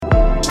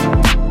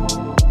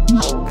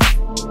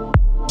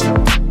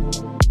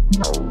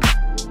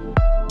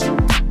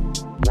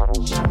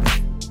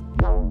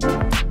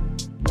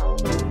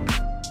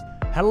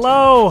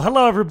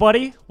Hello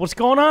everybody. What's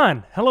going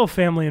on? Hello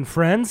family and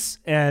friends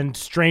and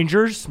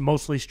strangers,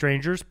 mostly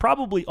strangers,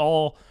 probably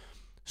all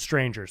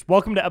strangers.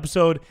 Welcome to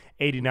episode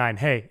 89.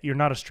 Hey, you're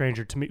not a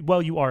stranger to me.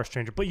 Well, you are a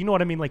stranger, but you know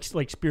what I mean? Like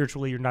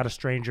spiritually, you're not a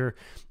stranger.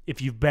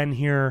 If you've been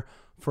here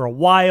for a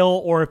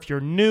while, or if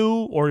you're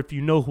new, or if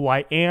you know who I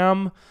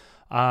am,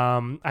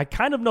 I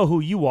kind of know who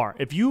you are.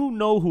 If you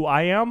know who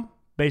I am,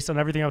 based on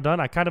everything I've done,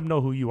 I kind of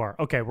know who you are.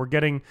 Okay, we're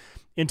getting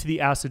into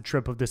the acid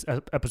trip of this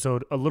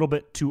episode a little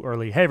bit too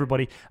early. Hey,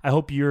 everybody. I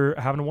hope you're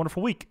having a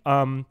wonderful week.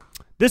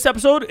 This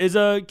episode is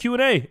a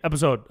Q&A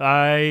episode.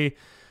 I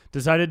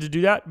decided to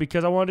do that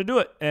because I wanted to do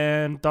it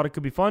and thought it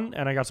could be fun,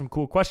 and I got some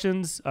cool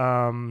questions.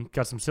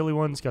 Got some silly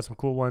ones, got some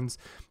cool ones,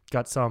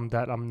 got some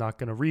that I'm not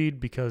going to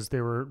read because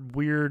they were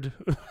weird,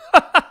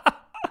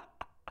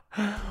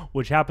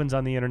 which happens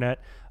on the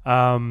internet.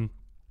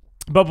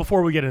 But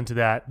before we get into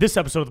that, this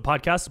episode of the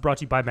podcast is brought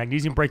to you by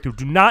Magnesium Breakthrough.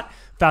 Do not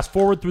fast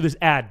forward through this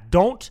ad.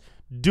 Don't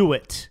do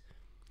it.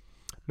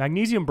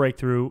 Magnesium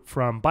Breakthrough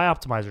from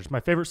Bioptimizers, my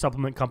favorite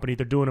supplement company.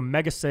 They're doing a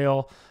mega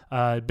sale,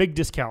 big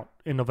discount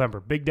in November.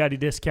 Big Daddy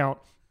discount,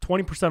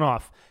 20%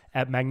 off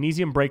at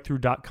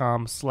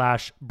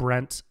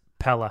magnesiumBreakthrough.com/Brent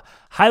Pella.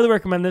 Highly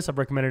recommend this. I've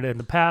recommended it in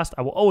the past.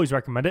 I will always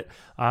recommend it.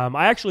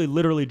 I actually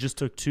literally just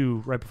took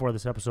 2 right before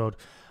this episode.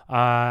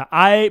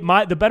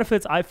 The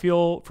benefits I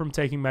feel from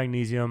taking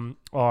magnesium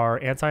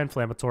are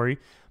anti-inflammatory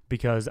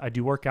because I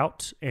do work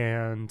out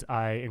and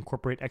I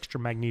incorporate extra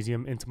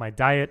magnesium into my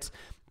diet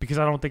because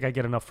I don't think I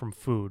get enough from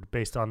food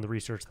based on the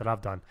research that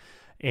I've done.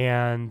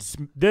 And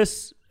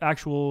this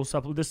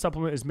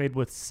supplement is made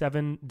with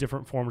 7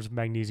 different forms of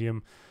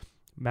magnesium: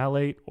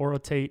 malate,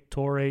 orotate,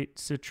 taurate,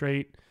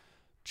 citrate,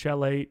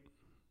 chelate,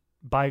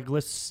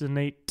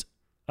 biglycinate.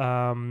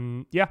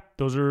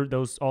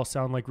 Those all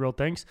sound like real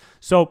things.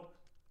 So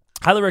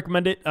highly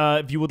recommend it.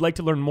 If you would like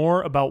to learn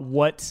more about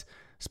what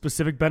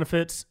specific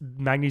benefits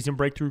Magnesium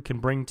Breakthrough can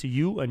bring to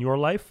you and your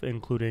life,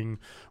 including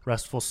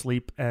restful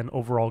sleep and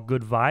overall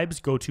good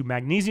vibes, go to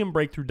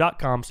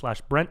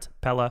magnesiumbreakthrough.com/Brent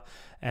Pella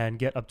and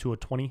get up to a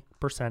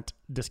 20%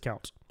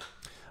 discount.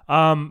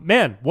 I'm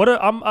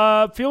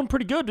feeling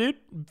pretty good, dude.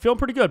 Feeling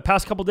pretty good.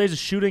 Past couple days of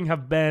shooting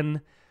have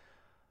been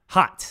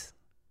hot.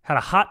 Had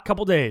a hot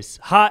couple days.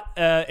 Hot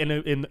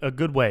in a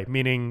good way,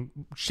 meaning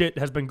shit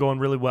has been going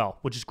really well,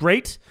 which is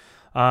great.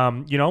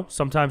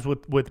 Sometimes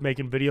with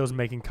making videos and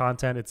making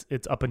content,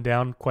 it's up and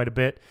down quite a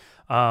bit.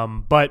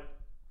 But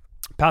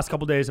past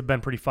couple days have been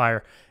pretty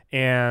fire.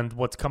 And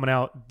what's coming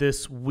out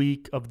this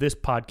week of this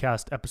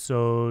podcast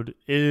episode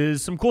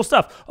is some cool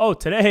stuff. Oh,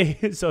 today.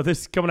 So this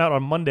is coming out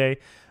on Monday,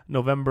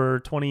 November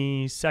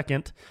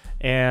 22nd.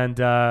 And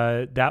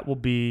that will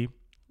be,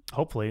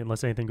 hopefully,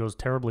 unless anything goes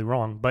terribly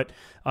wrong. But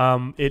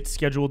it's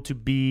scheduled to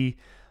be,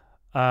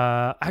 should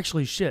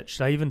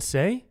I even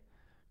say?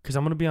 Because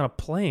I'm going to be on a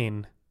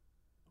plane.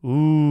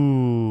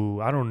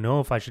 Ooh, I don't know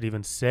if I should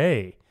even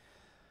say.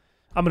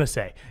 I'm going to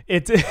say.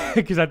 It's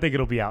because I think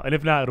it'll be out. And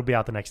if not, it'll be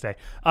out the next day.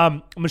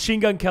 Machine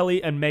Gun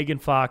Kelly and Megan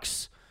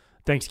Fox,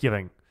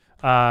 Thanksgiving.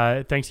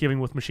 Thanksgiving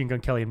with Machine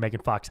Gun Kelly and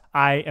Megan Fox.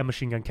 I am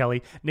Machine Gun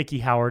Kelly. Nikki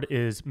Howard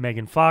is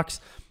Megan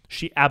Fox.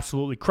 She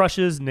absolutely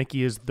crushes.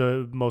 Nikki is one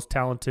of the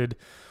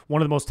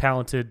most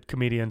talented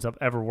comedians I've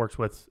ever worked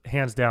with,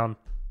 hands down.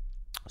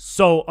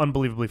 So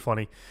unbelievably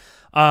funny.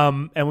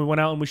 And we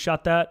went out and we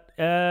shot that,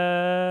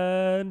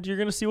 and you're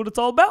going to see what it's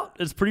all about.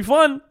 It's pretty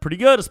fun, pretty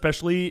good,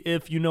 especially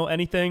if you know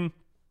anything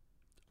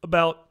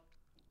about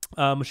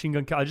Machine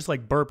Gun Kelly. I just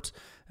burped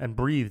and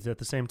breathed at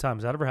the same time.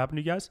 Has that ever happened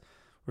to you guys?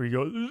 Where you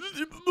go,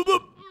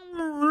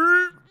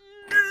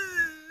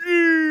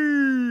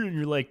 and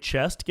your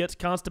chest gets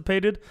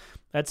constipated?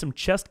 That's some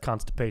chest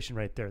constipation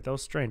right there. That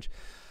was strange.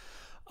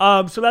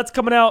 So that's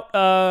coming out.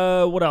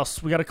 What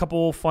else? We got a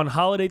couple fun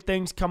holiday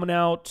things coming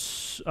out.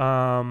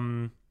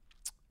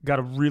 Got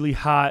a really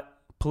hot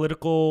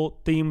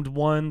political themed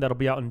one that'll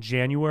be out in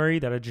January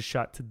that I just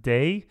shot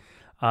today.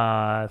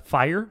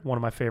 Fire, one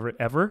of my favorite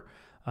ever.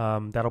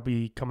 That'll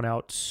be coming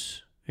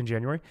out in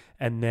January.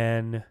 And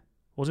then,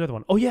 what was the other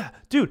one? Oh yeah,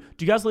 dude,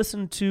 do you guys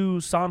listen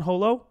to San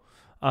Holo?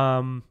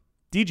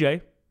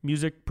 DJ,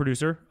 music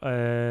producer,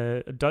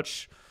 a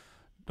Dutch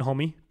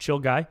homie, chill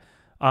guy.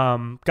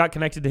 Got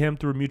connected to him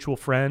through a mutual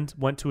friend,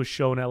 went to a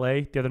show in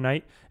LA the other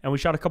night, and we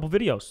shot a couple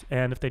videos.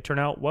 And if they turn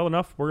out well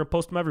enough, we're going to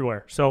post them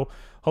everywhere. So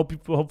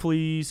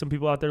hopefully some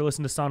people out there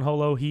listen to San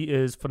Holo. He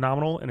is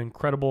phenomenal, an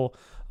incredible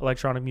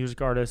electronic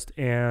music artist,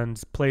 and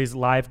plays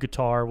live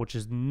guitar, which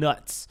is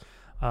nuts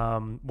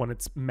when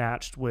it's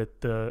matched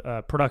with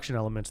the production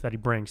elements that he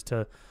brings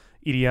to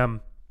EDM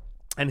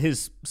and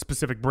his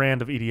specific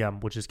brand of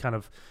EDM, which is kind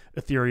of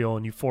ethereal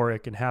and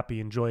euphoric and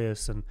happy and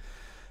joyous. And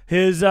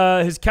his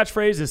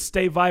catchphrase is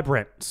 "Stay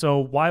vibrant." So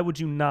why would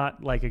you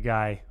not like a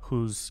guy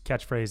whose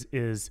catchphrase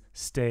is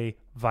 "Stay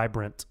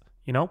vibrant"?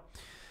 You know,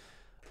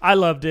 I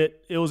loved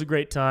it. It was a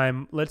great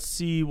time. Let's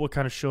see what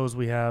kind of shows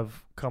we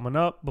have coming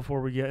up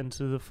before we get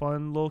into the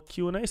fun little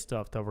Q&A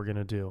stuff that we're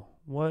gonna do.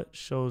 What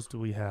shows do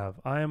we have?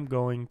 I am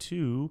going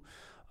to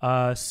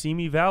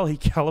Simi Valley,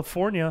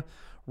 California,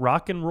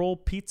 Rock and Roll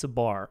Pizza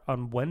Bar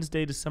on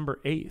Wednesday,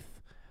 December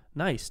 8th.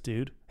 Nice,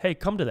 dude. Hey,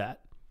 come to that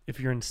if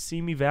you're in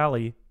Simi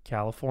Valley,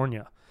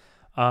 California.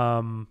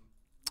 Oh,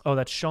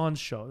 that's Sean's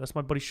show. That's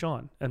my buddy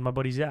Sean and my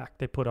buddy Zach.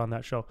 They put on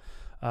that show.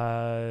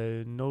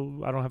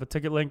 No, I don't have a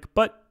ticket link,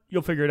 but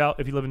you'll figure it out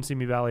if you live in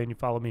Simi Valley and you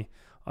follow me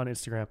on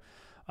Instagram.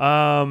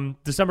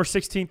 December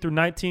 16th through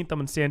 19th,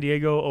 I'm in San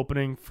Diego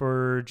opening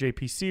for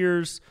JP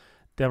Sears.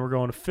 Then we're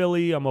going to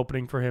Philly. I'm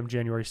opening for him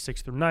January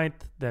 6th through 9th.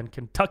 Then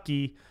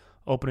Kentucky,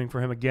 opening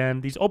for him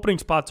again. These opening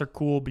spots are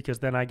cool because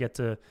then I get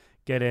to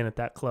get in at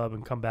that club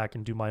and come back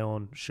and do my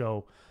own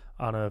show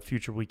on a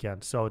future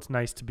weekend. So it's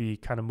nice to be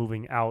kind of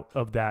moving out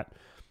of that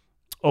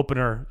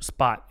opener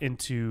spot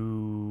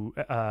into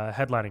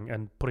headlining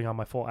and putting on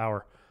my full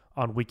hour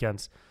on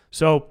weekends.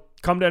 So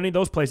come to any of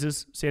those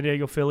places, San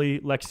Diego, Philly,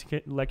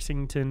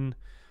 Lexington,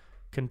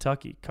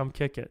 Kentucky. Come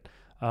kick it.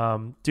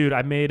 Dude,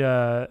 I made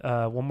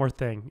one more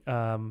thing.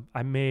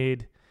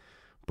 The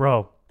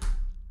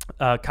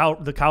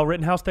Kyle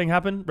Rittenhouse thing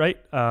happened, right?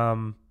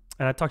 And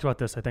I talked about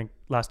this, I think,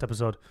 last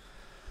episode.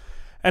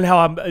 And how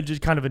I'm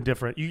just kind of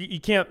indifferent. You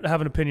can't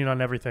have an opinion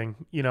on everything,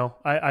 you know.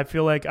 I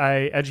feel like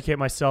I educate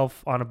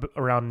myself on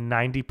around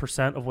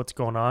 90% of what's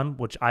going on,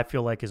 which I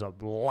feel like is a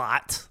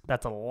lot.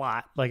 That's a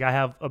lot. Like I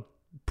have a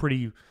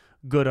pretty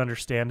good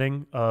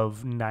understanding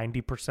of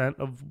 90%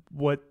 of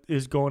what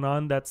is going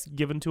on that's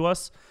given to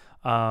us.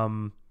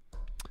 And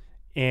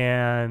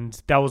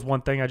that was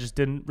one thing I just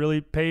didn't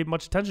really pay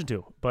much attention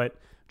to. But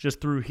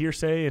just through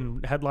hearsay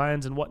and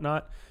headlines and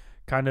whatnot,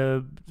 kind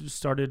of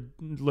started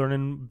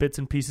learning bits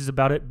and pieces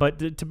about it.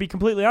 But to be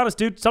completely honest,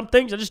 dude, some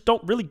things I just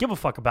don't really give a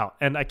fuck about.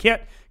 And I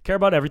can't care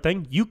about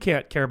everything. You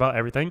can't care about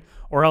everything,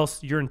 or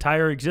else your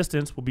entire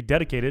existence will be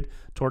dedicated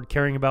toward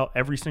caring about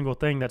every single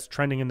thing that's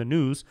trending in the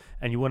news,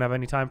 and you wouldn't have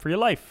any time for your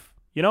life,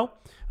 you know?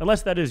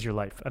 Unless that is your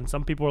life. And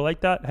some people are like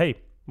that. Hey,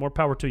 more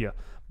power to you.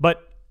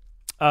 But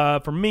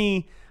for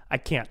me, I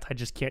can't. I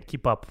just can't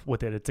keep up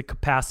with it. It's a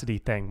capacity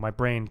thing. My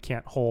brain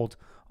can't hold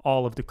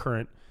all of the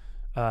current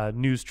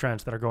news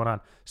trends that are going on.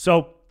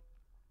 So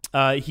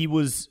he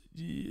was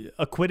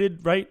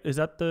acquitted, right? Is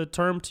that the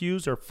term to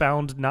use, or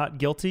found not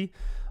guilty?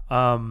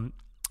 And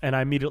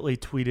I immediately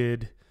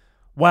tweeted,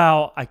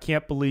 wow, I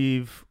can't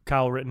believe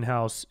Kyle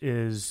Rittenhouse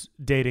is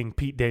dating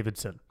Pete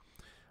Davidson,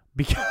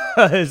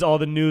 because all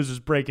the news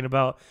is breaking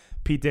about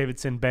Pete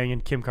Davidson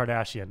banging Kim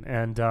Kardashian.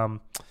 And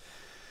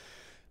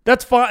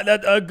that's fine.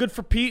 That good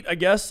for Pete, I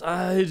guess.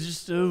 I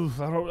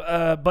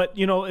don't. But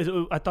you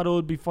know, I thought it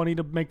would be funny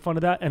to make fun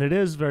of that, and it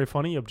is very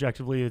funny.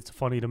 Objectively, it's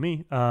funny to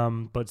me.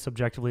 But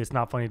subjectively, it's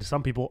not funny to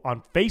some people.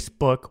 On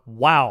Facebook,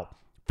 wow,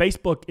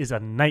 Facebook is a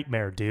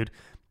nightmare, dude.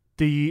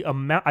 The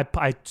amount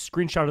I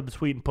screenshotted the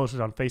tweet and posted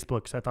it on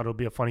Facebook because I thought it would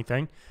be a funny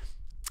thing.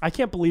 I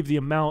can't believe the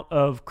amount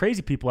of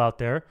crazy people out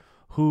there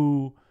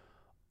who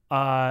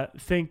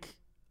think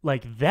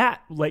like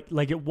that.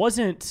 Like it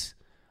wasn't.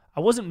 I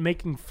wasn't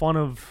making fun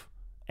of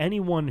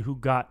anyone who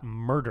got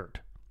murdered.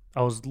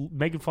 I was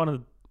making fun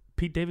of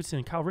Pete Davidson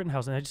and Kyle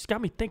Rittenhouse, and it just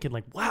got me thinking,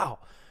 like, wow,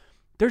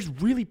 there's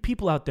really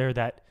people out there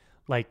that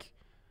like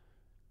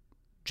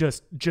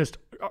just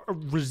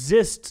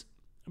resist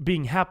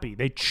being happy.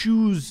 They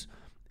choose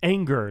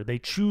anger. They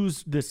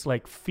choose this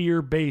like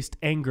fear-based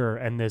anger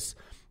and this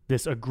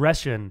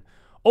aggression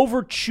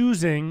over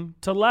choosing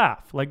to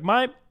laugh. Like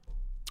I'm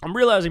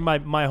realizing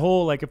my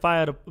whole, like, if I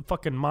had a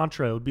fucking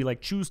mantra, it would be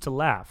like choose to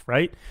laugh,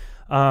 right?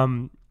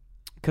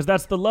 Because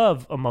that's the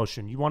love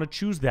emotion. You want to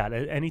choose that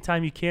at any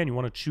time you can. You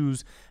want to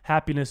choose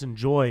happiness and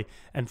joy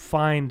and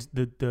find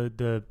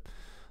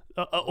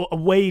a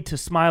way to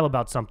smile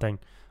about something.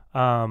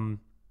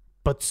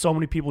 But so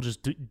many people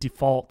just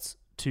default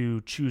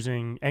to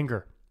choosing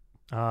anger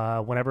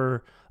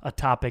whenever a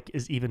topic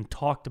is even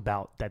talked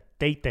about that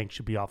they think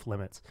should be off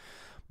limits.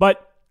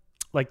 But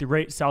like the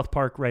great South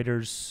Park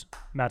writers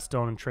Matt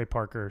Stone and Trey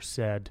Parker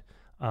said,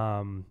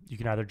 you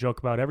can either joke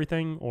about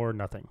everything or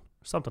nothing.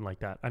 Something like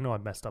that. I know I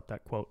messed up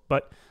that quote,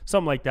 but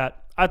something like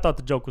that. I thought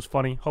the joke was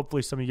funny.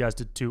 Hopefully some of you guys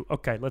did too.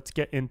 Okay, let's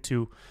get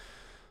into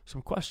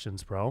some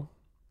questions, bro.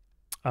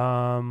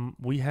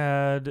 We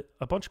had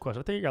a bunch of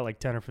questions. I think I got like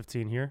 10 or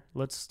 15 here.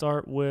 Let's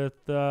start with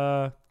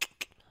this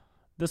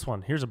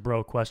one. Here's a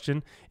bro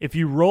question. If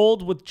you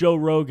rolled with Joe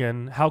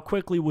Rogan, how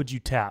quickly would you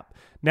tap?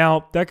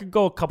 Now, that could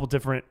go a couple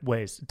different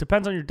ways. It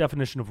depends on your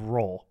definition of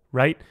roll,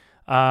 right?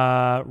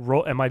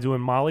 Am I doing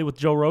Molly with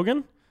Joe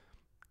Rogan?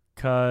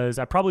 Because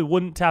I probably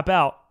wouldn't tap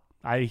out.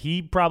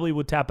 He probably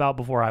would tap out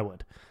before I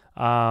would.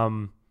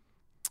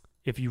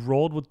 If you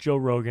rolled with Joe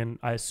Rogan,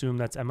 I assume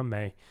that's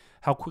MMA.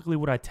 How quickly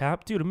would I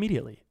tap? Dude,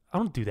 immediately. I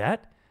don't do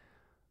that.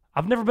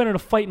 I've never been in a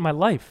fight in my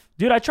life.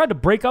 Dude, I tried to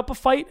break up a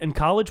fight in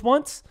college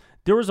once.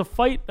 There was a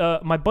fight.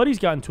 My buddies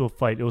got into a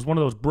fight. It was one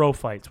of those bro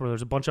fights where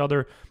there's a bunch of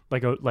other,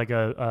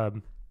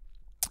 an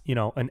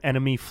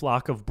enemy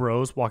flock of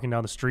bros walking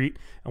down the street,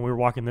 and we were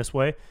walking this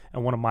way,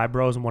 and one of my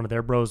bros and one of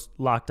their bros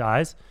locked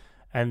eyes.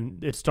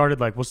 And it started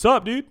like, what's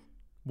up, dude?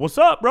 What's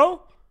up,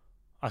 bro?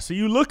 I see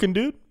you looking,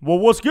 dude. Well,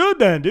 what's good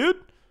then, dude?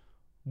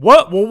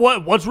 What?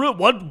 Well, what's real?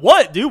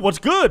 What, dude? What's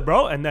good,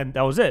 bro? And then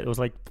that was it. It was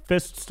like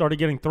fists started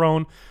getting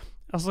thrown.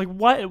 I was like,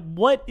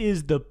 what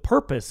is the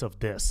purpose of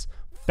this?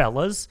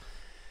 fellas.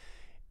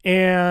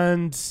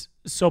 And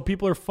so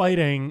people are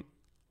fighting,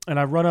 and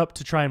I run up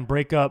to try and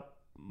break up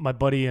my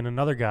buddy and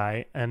another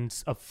guy, and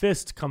a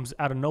fist comes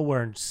out of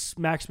nowhere and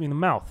smacks me in the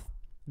mouth.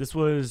 This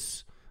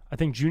was, I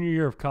think, junior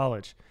year of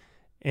college.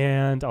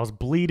 And I was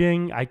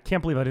bleeding. I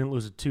can't believe I didn't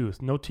lose a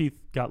tooth. No teeth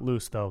got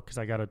loose, though, because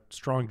I got a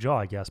strong jaw,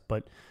 I guess.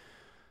 But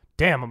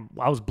damn,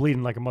 I was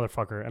bleeding like a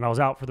motherfucker. And I was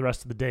out for the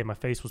rest of the day. My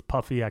face was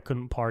puffy. I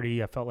couldn't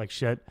party. I felt like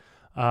shit.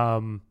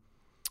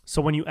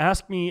 So when you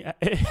ask me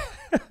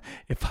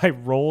if I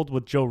rolled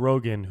with Joe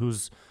Rogan,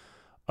 who's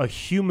a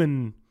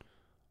human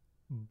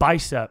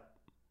bicep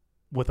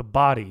with a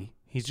body,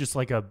 he's just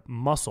like a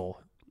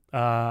muscle,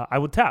 I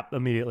would tap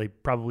immediately,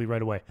 probably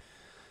right away.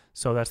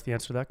 So that's the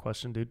answer to that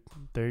question, dude.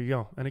 There you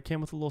go. And it came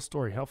with a little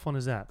story. How fun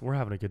is that? We're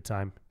having a good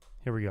time.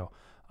 Here we go.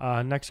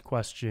 Next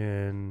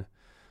question.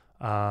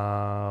 What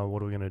are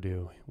we going to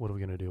do? What are we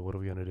going to do? What are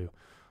we going to do?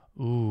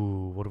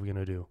 Ooh, what are we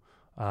going to do?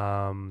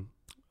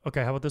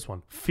 Okay, how about this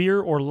one?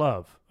 Fear or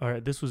love? All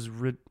right, this was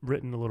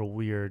written a little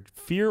weird.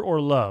 Fear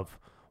or love?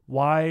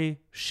 Why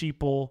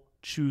sheeple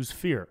choose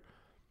fear?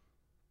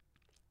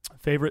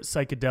 Favorite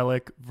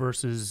psychedelic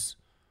versus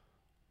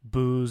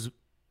booze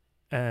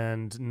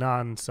and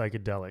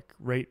non-psychedelic.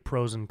 Rate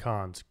pros and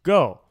cons.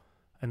 Go!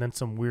 And then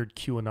some weird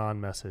QAnon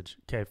message.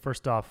 Okay,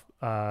 first off,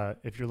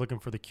 if you're looking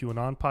for the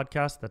QAnon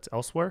podcast, that's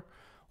elsewhere.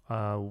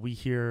 We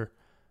here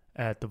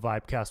at the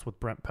Vibecast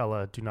with Brent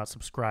Pella do not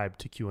subscribe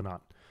to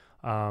QAnon.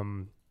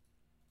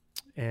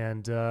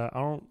 And I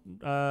don't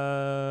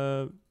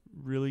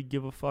really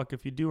give a fuck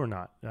if you do or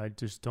not. I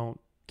just don't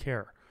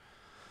care.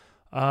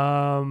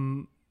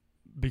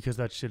 Because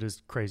that shit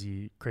is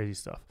crazy, crazy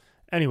stuff.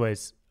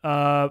 Anyways,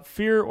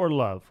 fear or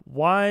love?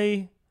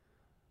 Why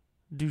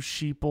do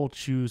sheeple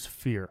choose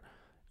fear?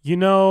 You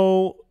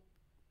know,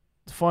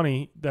 it's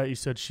funny that you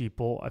said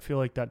sheeple. I feel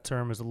like that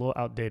term is a little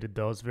outdated,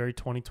 though. It's very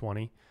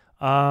 2020.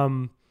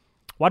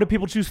 Why do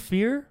people choose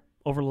fear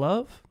over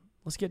love?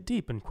 Let's get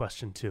deep in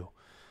question 2.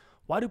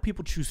 Why do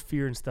people choose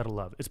fear instead of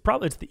love? It's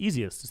the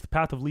easiest. It's the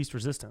path of least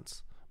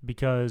resistance.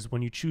 Because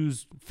when you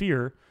choose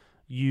fear,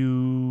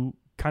 you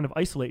kind of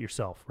isolate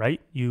yourself,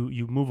 right?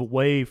 You move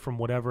away from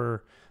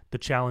whatever the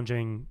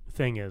challenging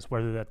thing is,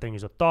 whether that thing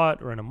is a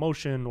thought or an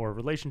emotion or a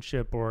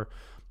relationship or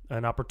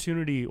an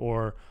opportunity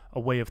or a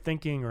way of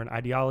thinking or an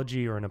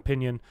ideology or an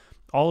opinion.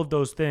 All of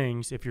those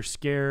things, if you're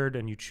scared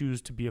and you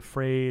choose to be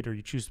afraid or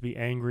you choose to be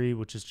angry,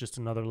 which is just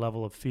another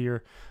level of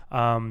fear,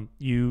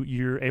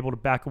 you're able to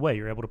back away.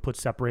 You're able to put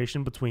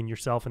separation between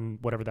yourself and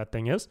whatever that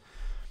thing is.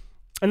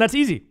 And that's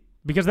easy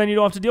because then you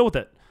don't have to deal with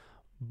it.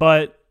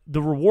 But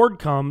the reward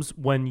comes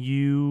when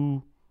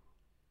you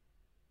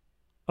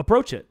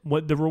approach it.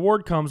 The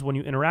reward comes when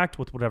you interact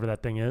with whatever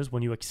that thing is,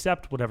 when you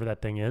accept whatever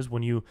that thing is,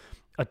 when you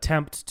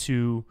attempt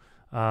to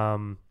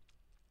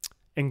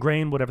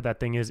ingrain whatever that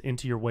thing is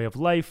into your way of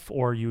life,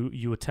 or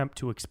you attempt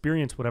to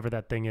experience whatever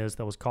that thing is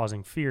that was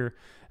causing fear,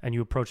 and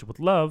you approach it with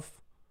love.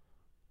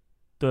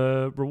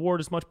 The reward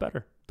is much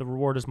better. The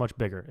reward is much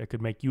bigger. It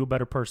could make you a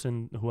better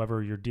person,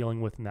 whoever you're dealing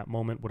with in that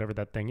moment, whatever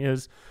that thing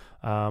is.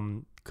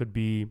 Could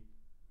be,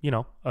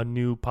 a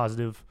new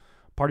positive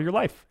part of your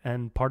life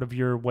and part of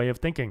your way of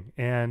thinking.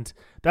 And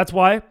that's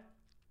why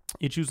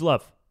you choose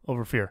love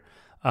over fear.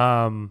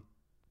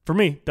 For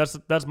me,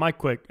 that's my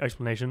quick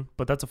explanation,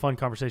 but that's a fun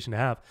conversation to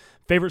have.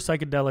 Favorite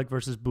psychedelic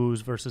versus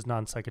booze versus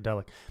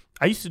non-psychedelic.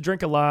 I used to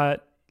drink a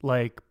lot,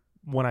 like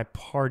when I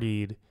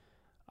partied.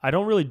 I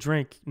don't really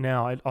drink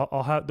now.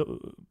 I'll have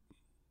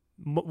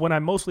when I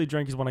mostly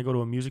drink is when I go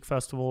to a music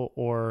festival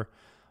or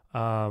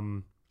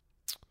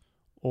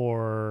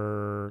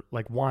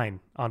like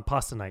wine on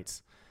pasta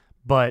nights.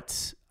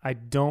 But I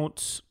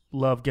don't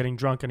love getting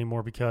drunk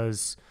anymore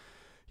because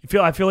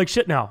I feel like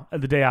shit now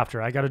the day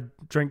after. I got to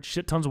drink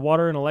shit tons of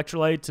water and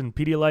electrolytes and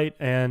Pedialyte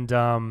and,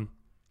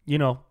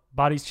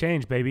 bodies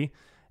change, baby.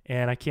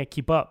 And I can't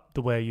keep up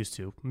the way I used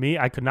to.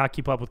 I could not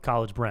keep up with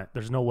college Brent.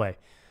 There's no way.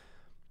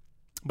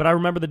 But I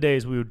remember the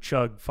days we would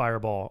chug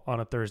Fireball on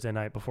a Thursday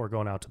night before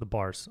going out to the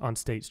bars on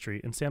State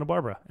Street in Santa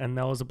Barbara. And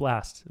that was a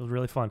blast. It was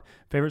really fun.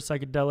 Favorite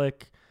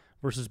psychedelic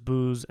versus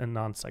booze and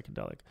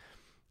non-psychedelic.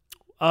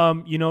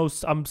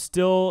 I'm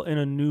still in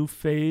a new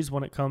phase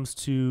when it comes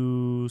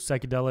to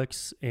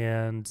psychedelics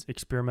and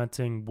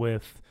experimenting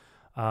with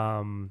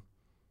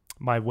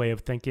my way of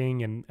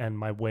thinking and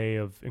my way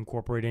of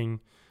incorporating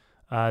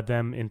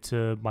them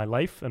into my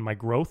life and my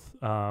growth.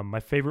 My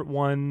favorite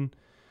one,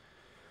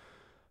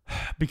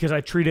 because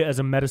I treat it as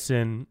a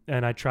medicine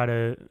and I try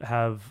to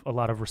have a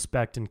lot of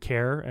respect and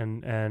care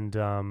and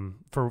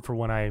for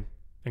when I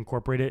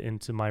incorporate it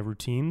into my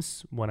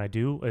routines when I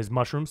do, is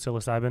mushrooms,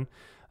 psilocybin.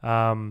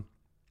 I'd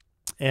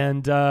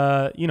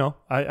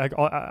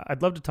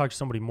love to talk to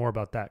somebody more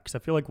about that because I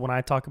feel like when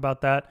I talk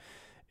about that,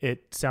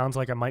 it sounds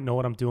like I might know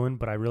what I'm doing,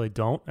 but I really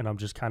don't. And I'm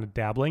just kind of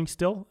dabbling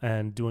still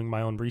and doing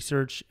my own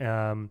research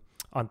on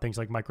things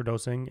like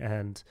microdosing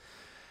and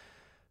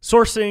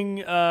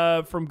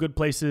sourcing from good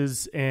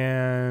places.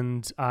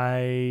 And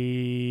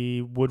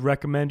I would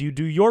recommend you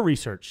do your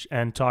research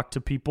and talk to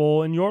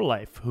people in your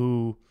life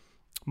who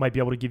might be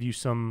able to give you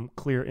some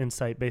clear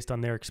insight based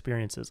on their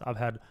experiences. I've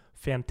had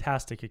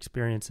fantastic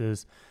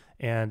experiences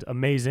and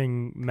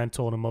amazing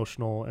mental and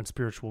emotional and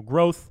spiritual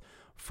growth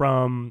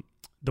from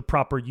the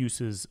proper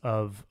uses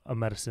of a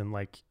medicine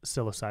like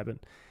psilocybin.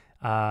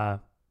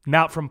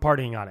 Not from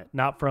partying on it,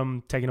 not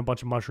from taking a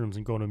bunch of mushrooms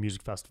and going to a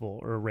music festival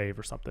or a rave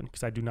or something,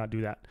 because I do not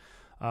do that.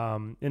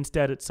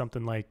 Instead, it's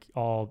something like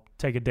I'll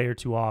take a day or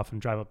two off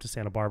and drive up to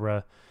Santa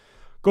Barbara,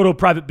 go to a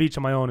private beach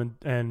on my own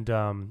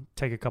and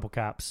take a couple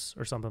caps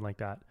or something like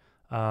that.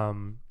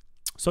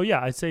 So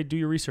yeah, I'd say do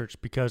your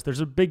research, because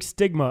there's a big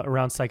stigma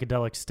around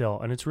psychedelics still.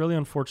 And it's really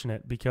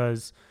unfortunate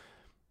because,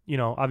 you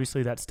know,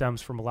 obviously that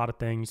stems from a lot of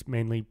things,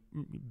 mainly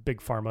big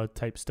pharma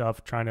type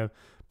stuff, trying to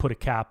put a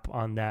cap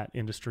on that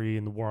industry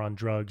and the war on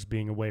drugs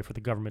being a way for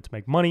the government to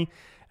make money.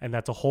 And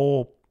that's a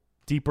whole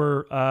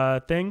deeper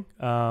thing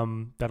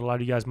that a lot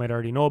of you guys might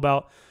already know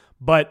about.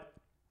 But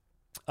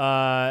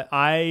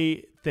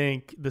I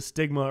think the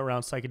stigma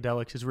around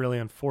psychedelics is really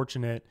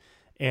unfortunate.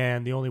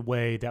 And the only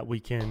way that we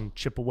can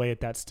chip away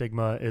at that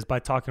stigma is by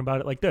talking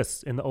about it like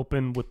this, in the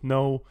open, with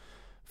no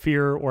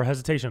fear or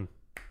hesitation.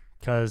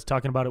 Because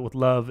talking about it with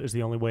love is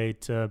the only way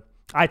to,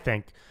 I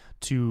think,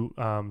 to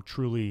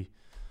truly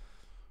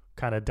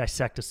kind of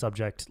dissect a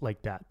subject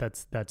like that.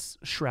 That's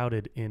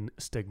shrouded in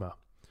stigma.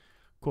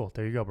 Cool.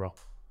 There you go, bro.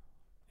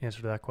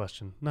 Answer to that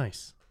question.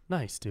 Nice,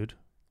 dude.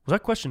 Was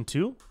that question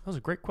 2? That was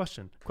a great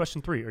question.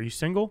 Question 3. Are you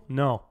single?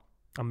 No,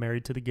 I'm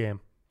married to the game.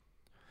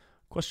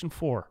 Question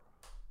 4.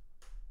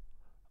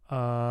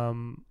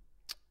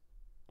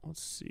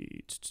 Let's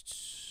see.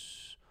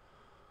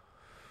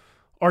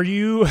 Are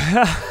you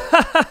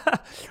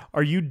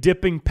are you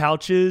dipping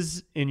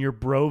pouches in your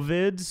bro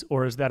vids,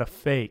 or is that a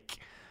fake?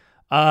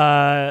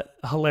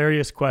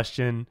 Hilarious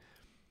question.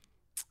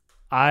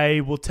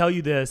 I will tell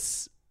you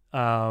this,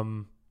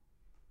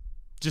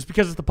 just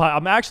because it's the pod.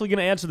 I'm actually going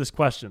to answer this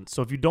question.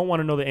 So if you don't want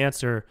to know the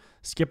answer,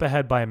 skip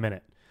ahead by a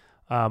minute.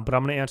 But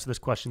I'm going to answer this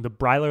question. The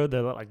Bryler,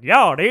 they're like,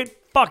 yo, dude,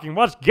 fucking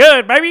what's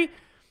good, baby?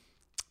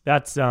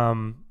 That's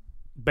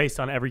based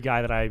on every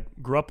guy that I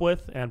grew up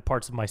with and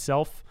parts of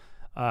myself.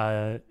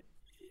 And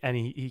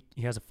he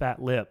has a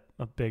fat lip,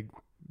 a big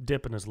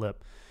dip in his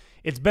lip.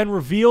 It's been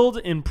revealed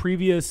in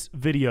previous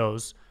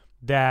videos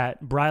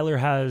that Bryler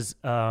has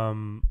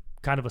kind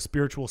of a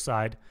spiritual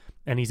side,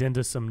 and he's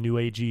into some new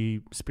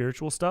agey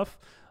spiritual stuff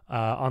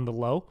on the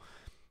low.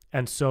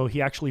 And so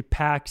he actually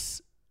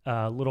packs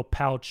a little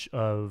pouch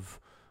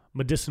of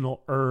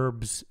medicinal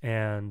herbs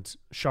and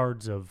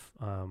shards of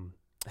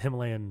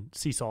Himalayan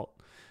sea salt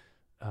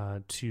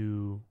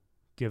to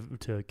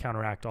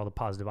counteract all the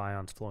positive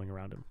ions flowing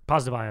around him.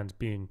 Positive ions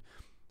being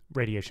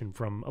radiation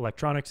from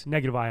electronics.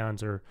 Negative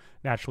ions are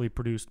naturally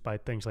produced by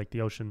things like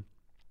the ocean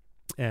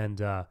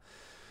and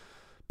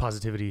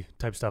positivity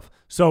type stuff.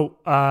 So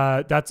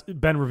that's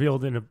been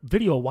revealed in a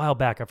video a while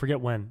back. I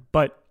forget when.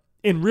 But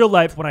in real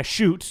life, when I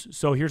shoot,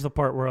 so here's the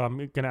part where I'm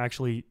going to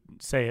actually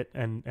say it.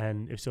 And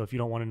if you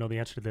don't want to know the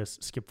answer to this,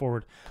 skip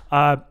forward.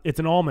 It's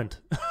an almond.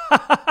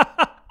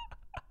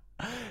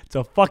 It's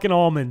a fucking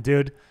almond,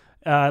 dude.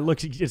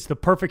 It's the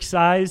perfect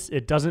size.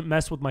 It doesn't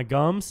mess with my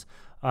gums.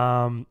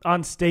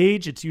 On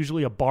stage, it's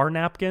usually a bar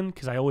napkin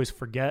because I always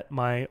forget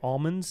my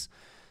almonds.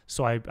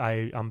 So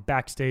I'm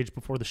backstage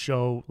before the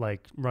show,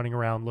 like running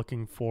around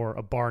looking for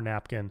a bar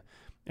napkin.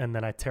 And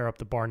then I tear up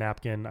the bar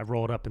napkin. I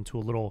roll it up into a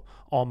little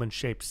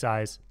almond-shaped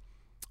size.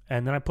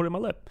 And then I put it in my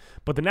lip.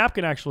 But the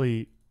napkin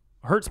actually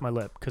hurts my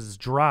lip because it's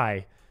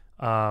dry.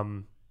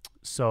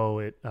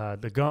 So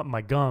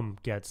my gums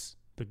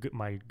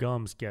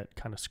get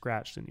kind of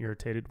scratched and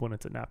irritated when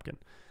it's a napkin.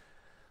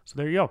 So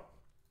there you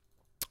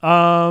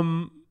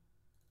go.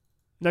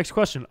 Next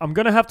question. I'm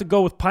going to have to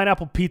go with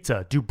pineapple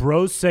pizza. Do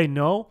bros say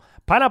no?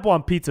 Pineapple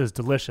on pizza is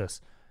delicious.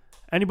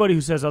 Anybody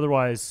who says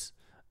otherwise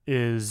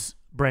is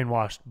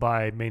brainwashed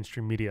by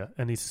mainstream media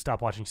and needs to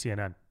stop watching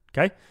CNN.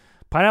 Okay?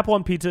 Pineapple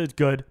on pizza is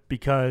good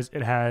because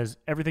it has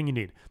everything you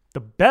need.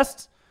 The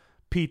best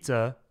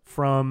pizza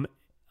from...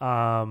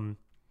 I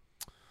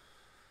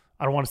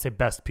don't want to say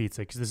best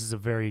pizza because this is a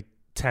very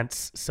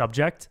tense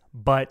subject,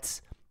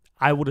 but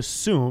I would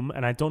assume,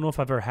 and I don't know if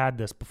I've ever had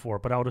this before,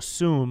 but I would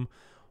assume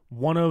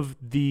one of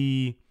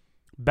the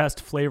best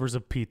flavors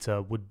of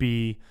pizza would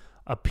be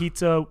a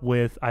pizza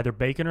with either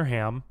bacon or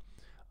ham,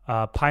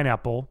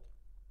 pineapple,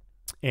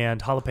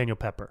 and jalapeno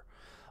pepper.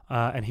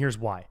 And here's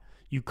why.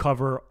 You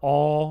cover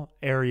all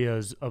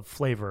areas of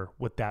flavor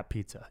with that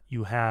pizza.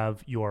 You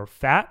have your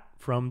fat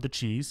from the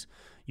cheese.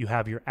 You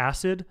have your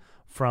acid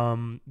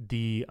from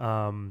the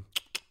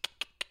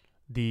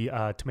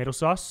tomato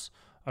sauce,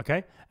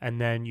 okay? And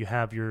then you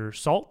have your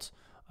salt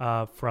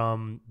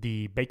from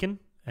the bacon,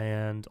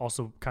 and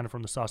also kind of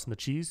from the sauce and the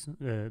cheese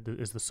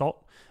is the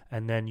salt.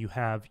 And then you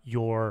have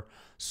your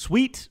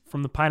sweet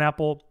from the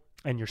pineapple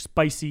and your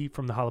spicy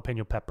from the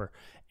jalapeno pepper.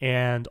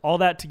 And all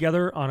that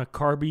together on a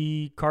carb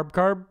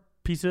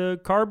piece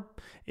of carb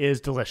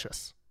is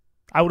delicious.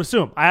 I would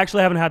assume. I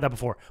actually haven't had that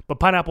before, but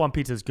pineapple on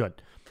pizza is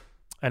good.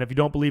 And if you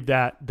don't believe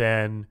that,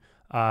 then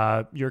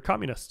you're a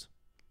communist.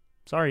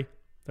 Sorry.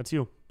 That's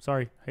you.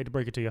 Sorry. Hate to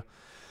break it to you.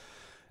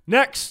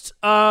 Next,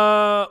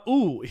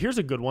 here's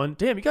a good one.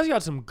 Damn, you guys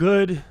got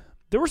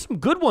there were some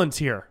good ones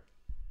here.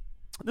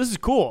 This is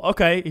cool.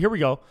 Okay, here we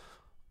go.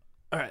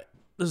 All right,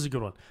 this is a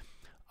good one.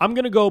 I'm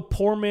going to go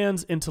poor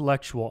man's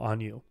intellectual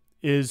on you.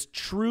 Is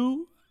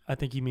true, I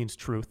think he means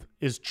truth.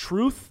 Is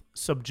truth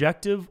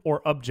subjective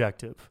or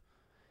objective?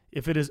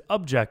 If it is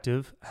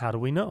objective, how do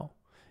we know?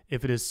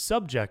 If it is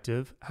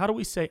subjective, how do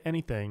we say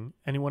anything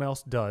anyone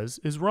else does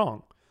is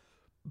wrong?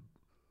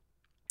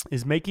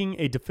 Is making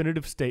a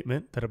definitive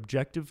statement that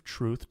objective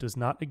truth does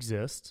not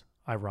exist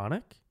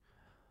ironic?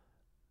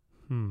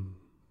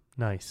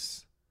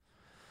 Nice.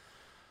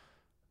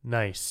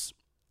 Nice.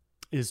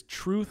 Is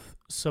truth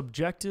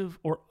subjective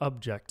or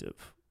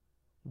objective?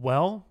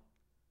 Well,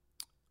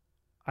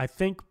 I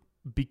think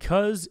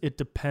because it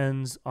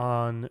depends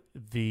on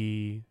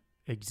the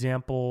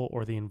example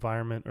or the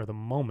environment or the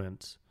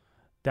moment,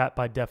 that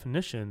by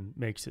definition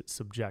makes it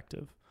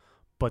subjective.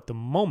 But the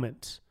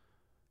moment,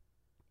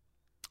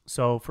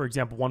 so for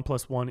example, 1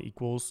 + 1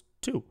 =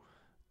 2.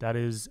 That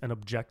is an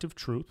objective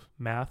truth.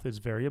 Math is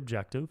very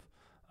objective.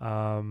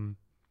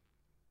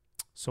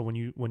 So when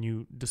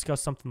you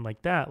discuss something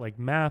like that, like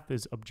math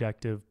is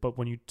objective, but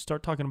when you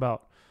start talking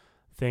about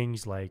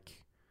things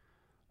like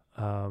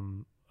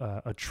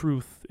a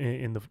truth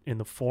in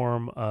the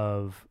form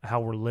of how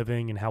we're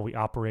living and how we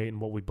operate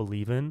and what we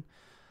believe in,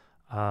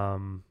 I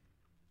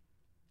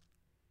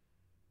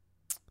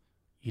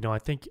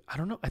think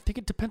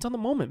it depends on the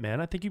moment,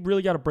 man. I think you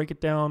really got to break it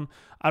down.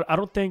 I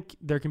don't think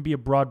there can be a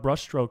broad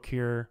brushstroke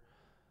here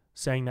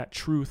saying that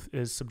truth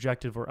is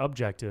subjective or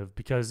objective,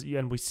 because,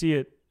 and we see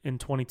it in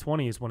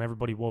 2020 is when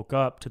everybody woke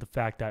up to the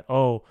fact that,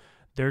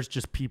 there's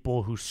just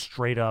people who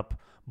straight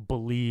up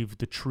believe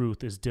the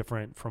truth is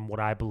different from what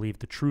I believe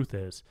the truth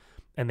is.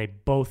 And they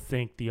both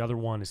think the other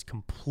one is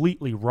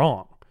completely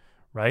wrong,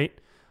 right?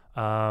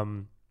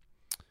 And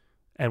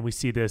we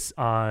see this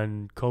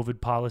on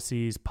COVID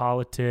policies,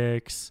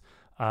 politics,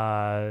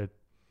 trending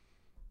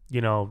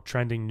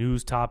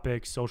news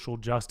topics, social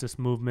justice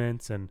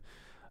movements, and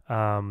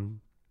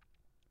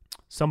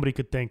somebody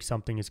could think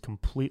something is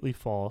completely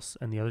false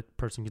and the other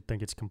person could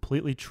think it's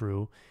completely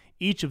true.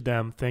 Each of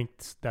them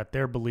thinks that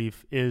their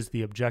belief is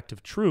the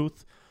objective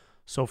truth.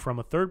 So from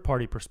a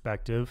third-party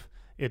perspective,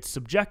 it's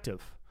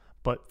subjective.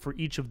 But for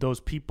each of those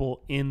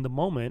people in the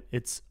moment,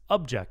 it's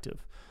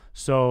objective.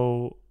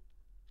 So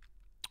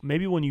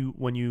maybe when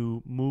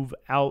you move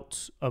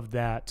out of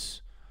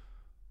that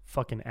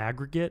fucking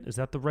aggregate, is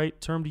that the right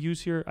term to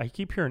use here? I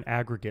keep hearing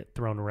aggregate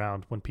thrown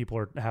around when people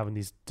are having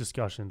these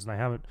discussions, and I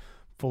haven't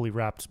fully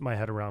wrapped my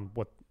head around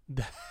what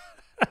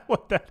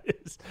that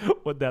is,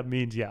 what that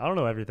means. Yeah, I don't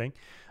know everything.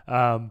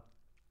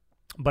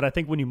 But I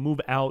think when you move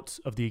out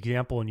of the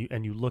example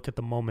and you look at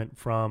the moment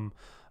from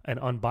an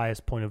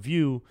unbiased point of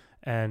view,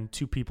 and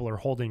two people are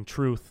holding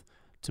truth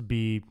to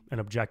be an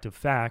objective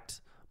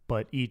fact,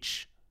 but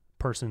each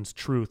person's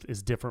truth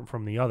is different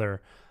from the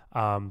other,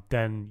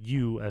 then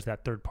you as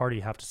that third party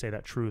have to say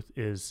that truth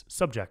is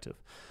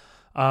subjective.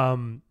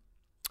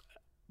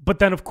 But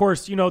then, of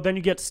course, then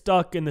you get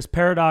stuck in this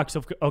paradox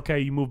of, okay,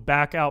 you move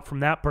back out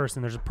from that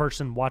person. There's a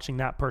person watching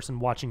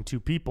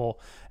two people.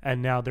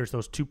 And now there's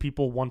those two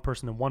people, one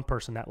person and one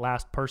person. That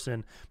last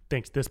person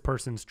thinks this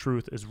person's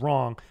truth is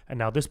wrong. And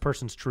now this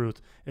person's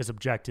truth is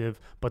objective.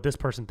 But this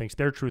person thinks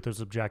their truth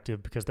is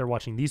objective because they're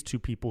watching these two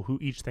people who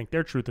each think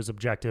their truth is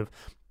objective.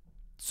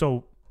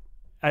 So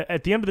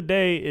at the end of the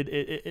day,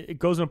 it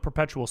goes in a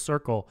perpetual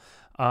circle.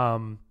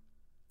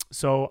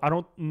 So I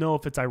don't know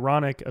if it's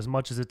ironic as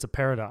much as it's a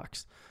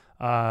paradox.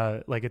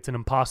 Like it's an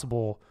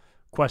impossible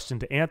question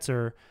to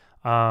answer.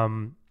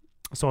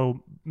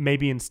 So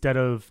maybe instead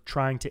of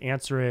trying to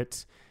answer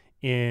it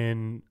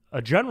in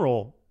a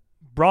general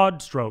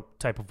broad stroke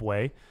type of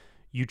way,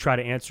 you try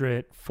to answer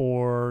it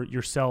for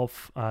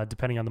yourself,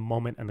 depending on the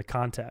moment and the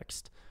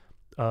context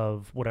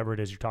of whatever it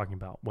is you're talking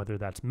about, whether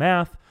that's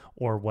math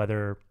or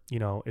whether,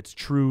 it's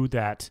true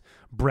that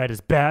bread is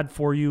bad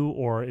for you,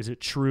 or is it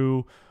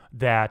true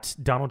that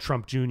Donald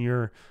Trump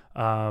Jr.,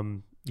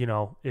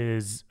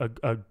 is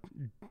going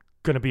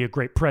to be a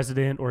great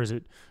president, or is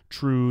it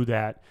true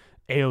that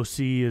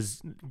AOC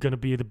is going to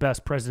be the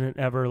best president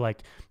ever?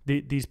 Like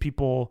these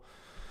people,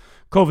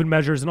 COVID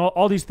measures and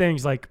all these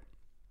things, like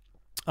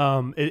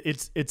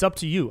it's up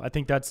to you. I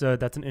think that's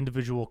an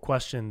individual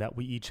question that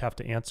we each have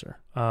to answer.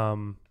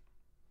 That's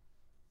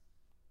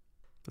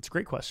a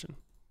great question.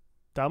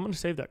 I'm going to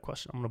save that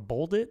question. I'm going to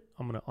bold it,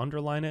 I'm going to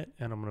underline it,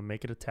 and I'm going to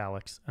make it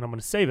italics, and I'm going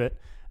to save it,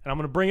 and I'm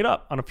going to bring it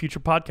up on a future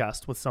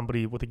podcast with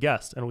somebody, with a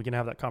guest, and we can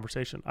have that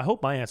conversation. I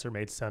hope my answer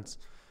made sense,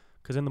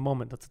 because in the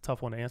moment, that's a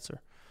tough one to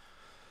answer.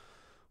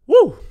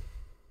 Woo!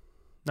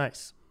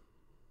 Nice.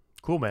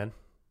 Cool, man.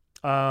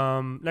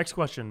 Next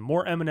question.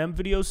 More Eminem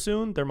videos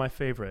soon? They're my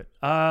favorite.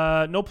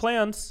 No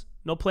plans.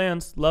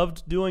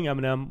 Loved doing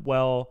Eminem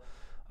while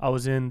I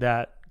was in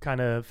that kind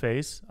of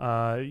phase.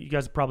 You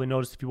guys have probably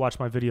noticed if you watch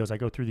my videos, I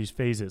go through these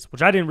phases,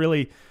 which I didn't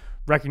really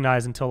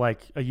recognize until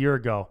like a year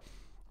ago.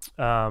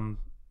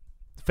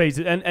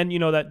 Phases, and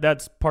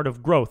that's part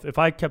of growth. If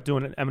I kept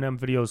doing Eminem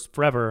videos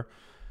forever,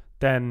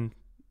 then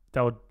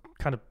that would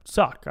kind of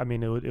suck. I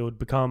mean, it would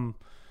become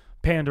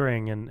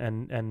pandering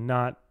and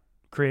not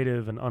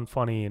creative and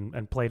unfunny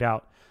and played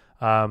out.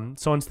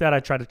 So instead, I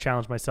try to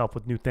challenge myself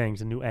with new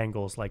things and new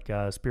angles, like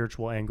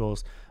spiritual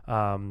angles,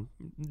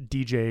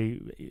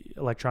 DJ,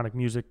 electronic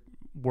music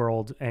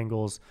world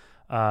angles,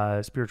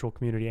 spiritual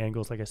community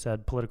angles, like I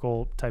said,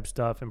 political type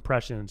stuff,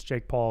 impressions,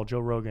 Jake Paul, Joe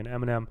Rogan,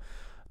 Eminem,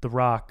 The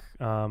Rock,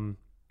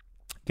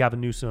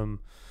 Gavin Newsom,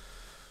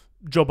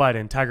 Joe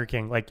Biden, Tiger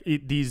King. Like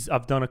these,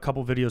 I've done a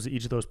couple videos of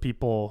each of those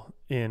people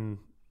in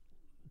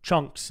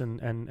chunks,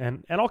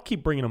 and I'll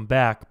keep bringing them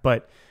back.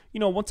 But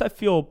once I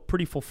feel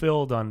pretty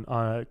fulfilled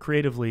on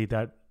creatively,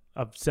 that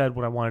I've said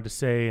what I wanted to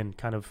say and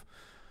kind of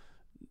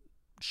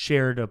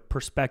shared a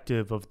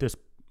perspective of this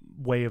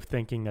way of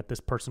thinking that this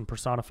person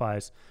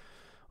personifies,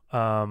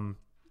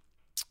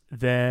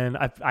 then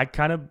I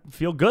kind of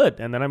feel good,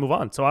 and then I move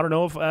on. So I don't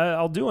know if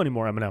I'll do any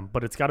more Eminem,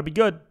 but it's got to be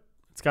good.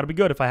 It's got to be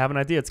good. If I have an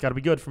idea, it's got to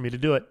be good for me to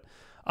do it.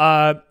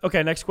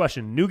 Okay, next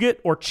question. Nougat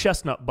or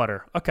chestnut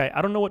butter? Okay,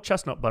 I don't know what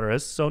chestnut butter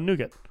is, so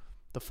nougat.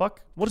 The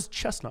fuck? What is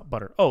chestnut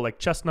butter? Oh, like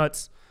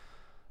chestnuts,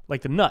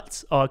 like the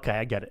nuts. Oh, okay,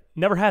 I get it.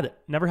 Never had it.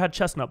 Never had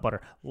chestnut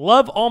butter.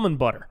 Love almond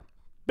butter.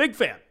 Big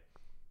fan.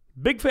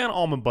 Big fan of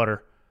almond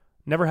butter.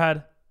 Never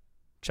had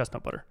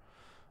chestnut butter.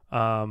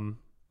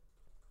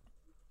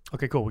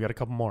 Okay, cool. We got a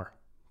couple more.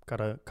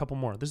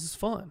 This is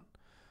fun.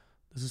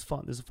 This is a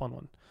fun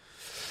one.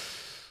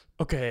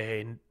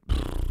 Okay.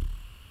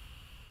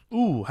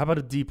 Ooh, how about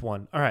a deep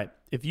one? All right.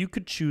 If you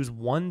could choose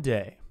one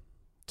day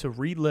to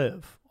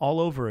relive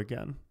all over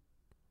again,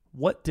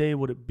 what day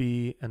would it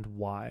be and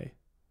why?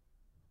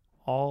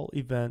 All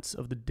events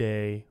of the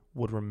day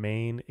would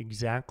remain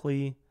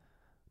exactly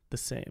the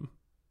same.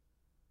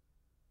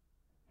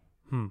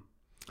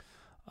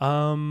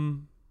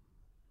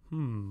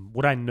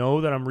 Would I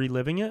know that I'm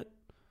reliving it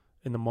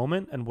in the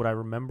moment, and would I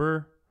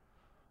remember?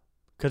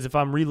 Because if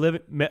I'm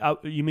reliving,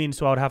 you mean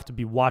so I would have to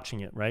be watching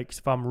it, right? Because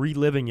if I'm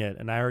reliving it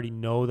and I already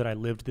know that I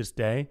lived this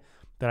day,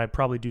 then I'd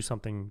probably do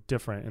something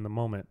different in the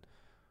moment,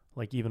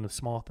 like even a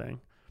small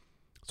thing.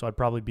 So I'd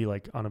probably be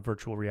like on a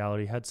virtual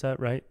reality headset,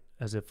 right?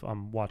 As if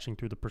I'm watching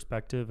through the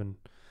perspective and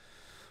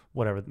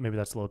whatever. Maybe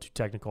that's a little too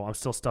technical. I'm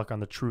still stuck on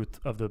the truth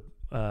of the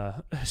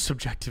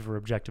subjective or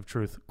objective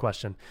truth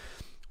question.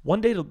 One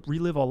day to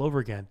relive all over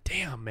again.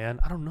 Damn, man.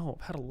 I don't know.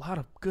 I've had a lot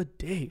of good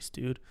days,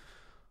 dude.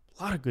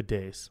 A lot of good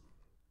days.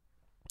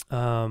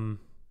 Man,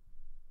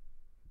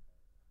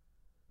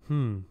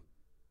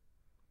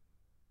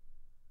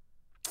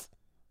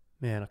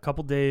 a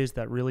couple days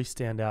that really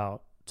stand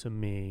out to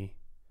me.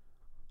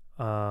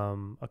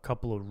 A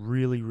couple of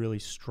really, really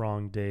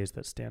strong days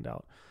that stand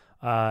out.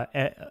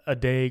 A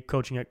day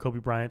coaching at Kobe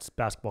Bryant's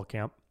basketball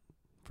camp,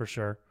 for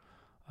sure.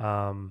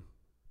 One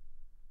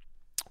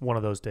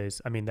of those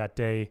days. I mean, that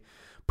day,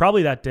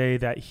 probably that day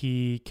that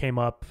he came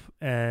up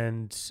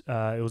and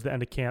it was the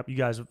end of camp. You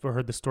guys have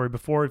heard the story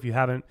before. If you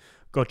haven't,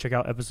 go check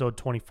out episode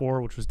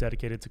 24, which was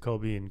dedicated to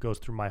Kobe and goes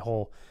through my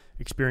whole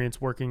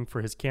experience working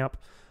for his camp.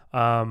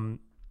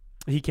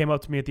 He came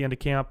up to me at the end of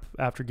camp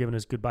after giving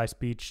his goodbye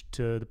speech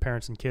to the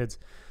parents and kids.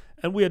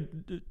 And we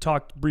had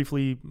talked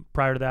briefly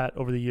prior to that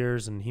over the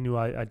years, and he knew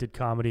I did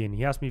comedy, and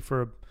he asked me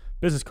for a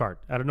business card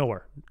out of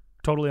nowhere.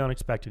 Totally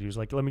unexpected. He was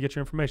like, let me get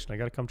your information. I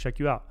got to come check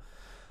you out.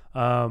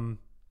 And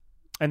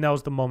that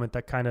was the moment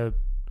that kind of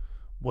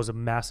was a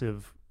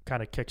massive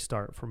kind of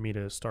kickstart for me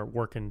to start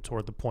working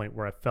toward the point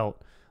where I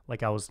felt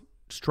like I was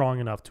strong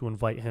enough to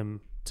invite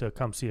him to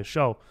come see a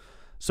show.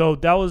 So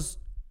that was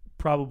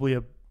probably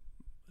a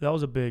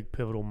big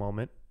pivotal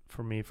moment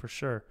for me, for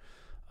sure.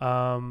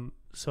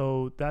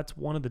 So that's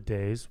one of the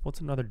days. What's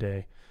another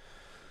day?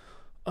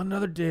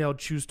 Another day I'll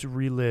choose to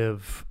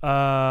relive.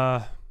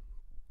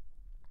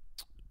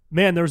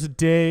 Man, there was a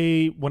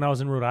day when I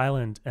was in Rhode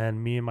Island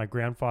and me and my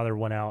grandfather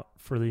went out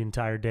for the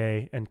entire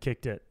day and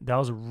kicked it. That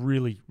was a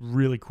really,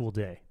 really cool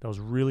day. That was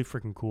really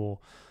freaking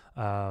cool.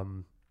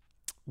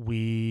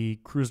 We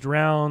cruised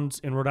around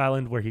in Rhode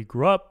Island where he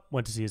grew up,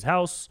 went to see his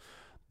house,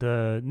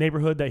 the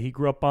neighborhood that he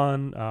grew up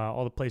on,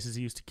 all the places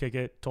he used to kick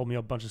it, told me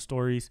a bunch of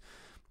stories,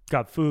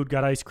 got food,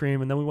 got ice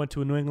cream, and then we went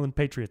to a New England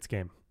Patriots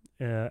game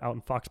out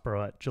in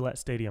Foxborough at Gillette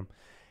Stadium.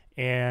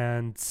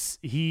 And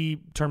he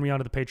turned me on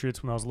to the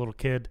Patriots when I was a little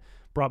kid,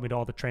 brought me to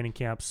all the training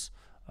camps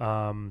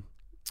and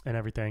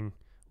everything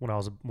when I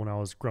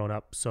was growing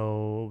up.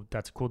 So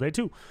that's a cool day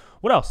too.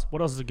 What else? What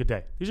else is a good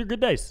day? These are good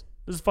days.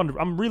 This is fun.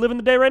 I'm reliving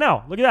the day right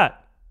now. Look at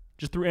that.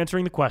 Just through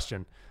answering the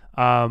question.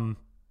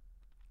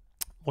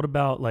 What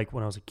about like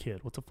when I was a kid?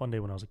 What's a fun day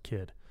when I was a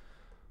kid?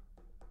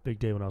 Big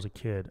day when I was a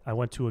kid. I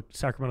went to a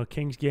Sacramento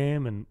Kings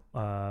game and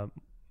I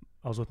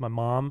was with my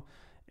mom,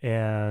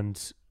 and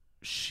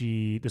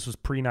this was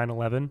pre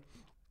 9/11,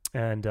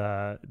 and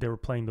they were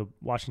playing the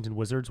Washington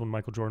Wizards when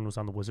Michael Jordan was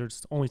on the Wizards.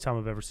 It's the only time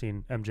I've ever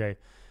seen MJ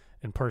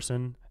in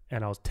person,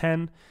 and I was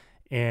 10,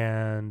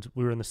 and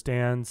we were in the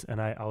stands,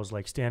 and I was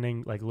like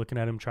standing, like looking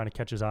at him, trying to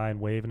catch his eye and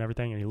wave and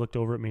everything, and he looked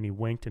over at me and he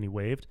winked and he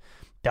waved.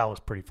 That was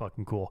pretty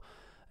fucking cool.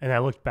 And I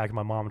looked back at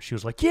my mom and she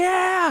was like,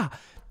 yeah!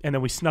 And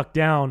then we snuck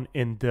down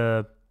in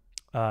the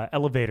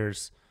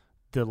elevators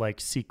the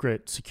like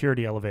secret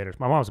security elevators.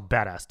 My mom was a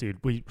badass, dude.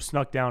 We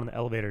snuck down in the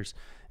elevators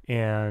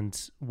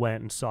and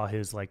went and saw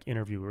his like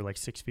interview. We were like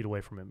 6 feet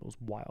away from him. It was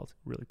wild.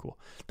 Really cool.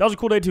 That was a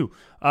cool day too.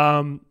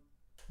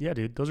 Yeah,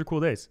 dude, those are cool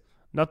days.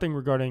 Nothing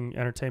regarding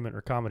entertainment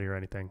or comedy or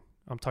anything.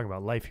 I'm talking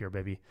about life here,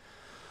 baby.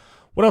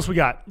 What else we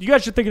got? You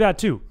guys should think of that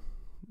too.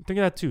 Think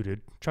of that too,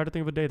 dude. Try to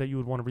think of a day that you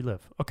would want to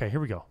relive. Okay, here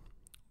we go.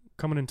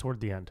 Coming in toward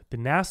the end. The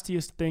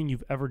nastiest thing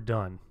you've ever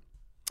done.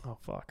 Oh,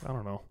 fuck. I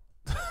don't know.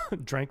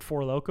 Drank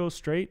 4 Locos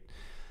straight.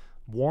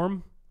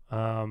 Warm.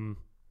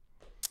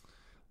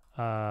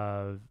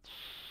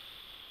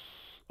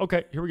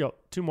 Okay, here we go.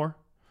 2 more.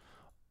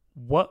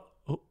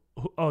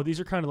 Oh, these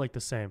are kind of like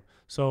the same.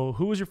 So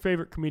who was your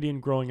favorite comedian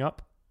growing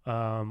up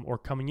or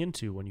coming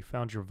into when you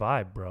found your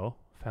vibe, bro?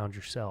 Found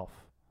yourself?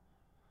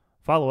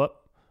 Follow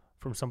up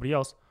from somebody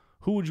else.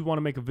 Who would you want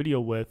to make a video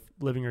with,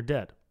 living or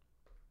dead?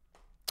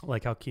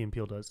 Like how Key and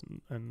Peele does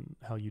and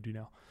how you do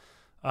now.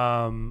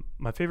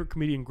 My favorite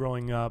comedian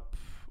growing up,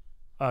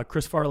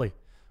 Chris Farley.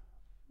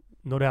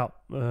 No doubt.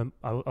 I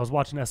was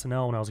watching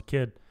SNL when I was a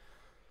kid.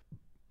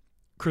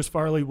 Chris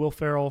Farley, Will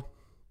Ferrell,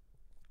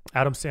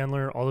 Adam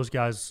Sandler, all those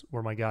guys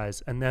were my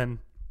guys. And then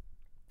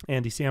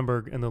Andy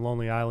Samberg and the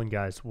Lonely Island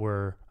guys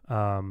were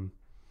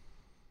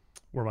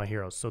my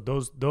heroes. So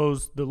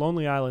the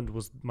Lonely Island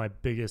was my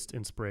biggest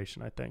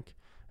inspiration, I think.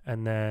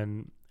 And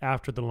then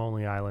after the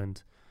Lonely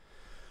Island,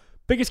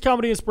 biggest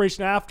comedy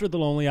inspiration after the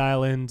Lonely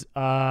Island,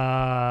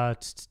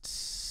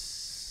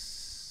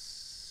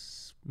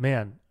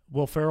 man,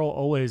 Will Ferrell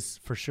always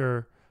for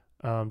sure,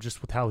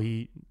 just with how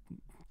he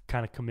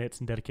kind of commits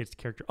and dedicates to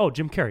character. Oh,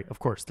 Jim Carrey, of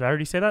course. Did I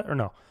already say that or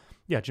no?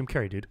 Yeah, Jim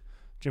Carrey, dude.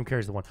 Jim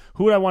Carrey's the one.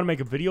 Who would I want to make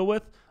a video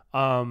with?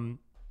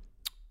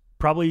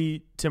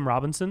 Probably Tim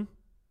Robinson.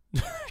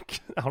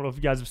 I don't know if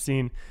you guys have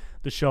seen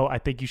the show I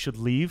Think You Should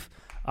Leave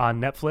on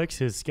Netflix,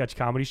 his sketch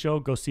comedy show.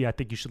 Go see I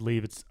Think You Should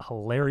Leave. It's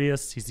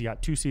hilarious. He's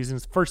got 2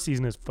 seasons. First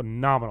season is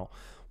phenomenal.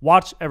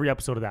 Watch every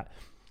episode of that.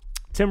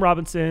 Tim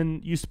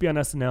Robinson used to be on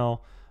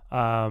SNL.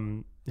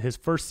 His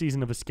first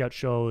season of a sketch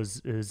show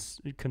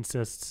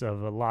consists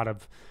of a lot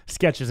of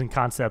sketches and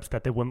concepts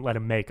that they wouldn't let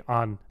him make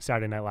on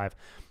Saturday Night Live.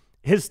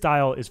 His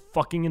style is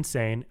fucking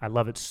insane. I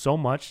love it so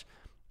much.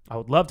 I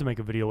would love to make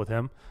a video with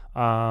him.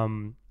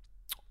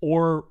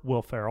 Or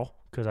Will Ferrell,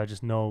 because I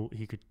just know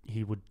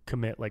he would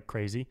commit like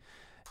crazy.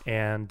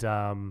 And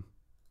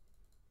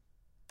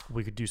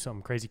we could do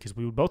something crazy because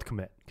we would both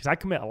commit. Because I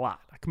commit a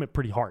lot. I commit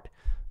pretty hard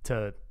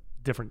to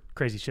different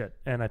crazy shit.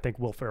 And I think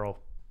Will Ferrell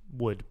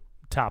would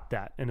top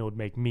that, and it would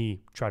make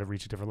me try to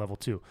reach a different level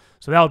too.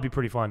 So that would be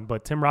pretty fun.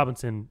 But Tim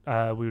Robinson,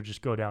 we would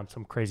just go down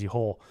some crazy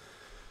hole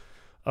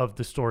of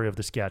the story of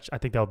the sketch. I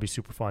think that would be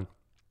super fun.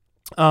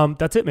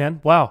 That's it, man.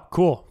 Wow,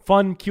 cool.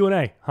 Fun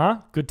Q&A,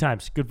 huh? Good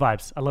times, good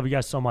vibes. I love you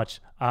guys so much.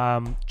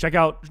 Check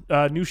out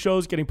new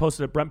shows getting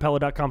posted at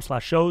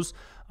brentpella.com/shows.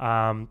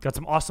 Got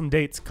some awesome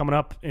dates coming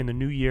up in the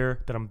new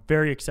year that I'm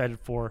very excited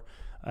for,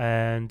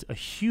 and a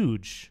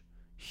huge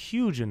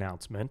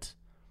announcement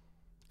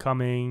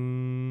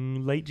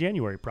coming late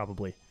January,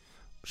 probably.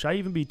 Should I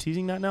even be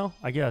teasing that now?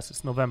 I guess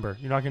it's November.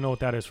 You're not gonna know what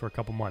that is for a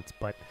couple months,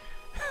 but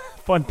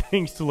fun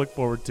things to look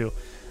forward to.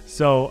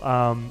 So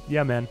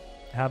yeah, man,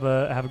 have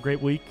a great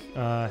week.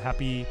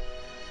 Happy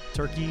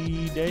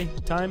Turkey Day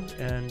time,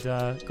 and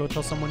go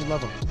tell someone you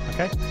love them.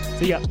 Okay,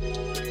 see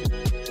ya.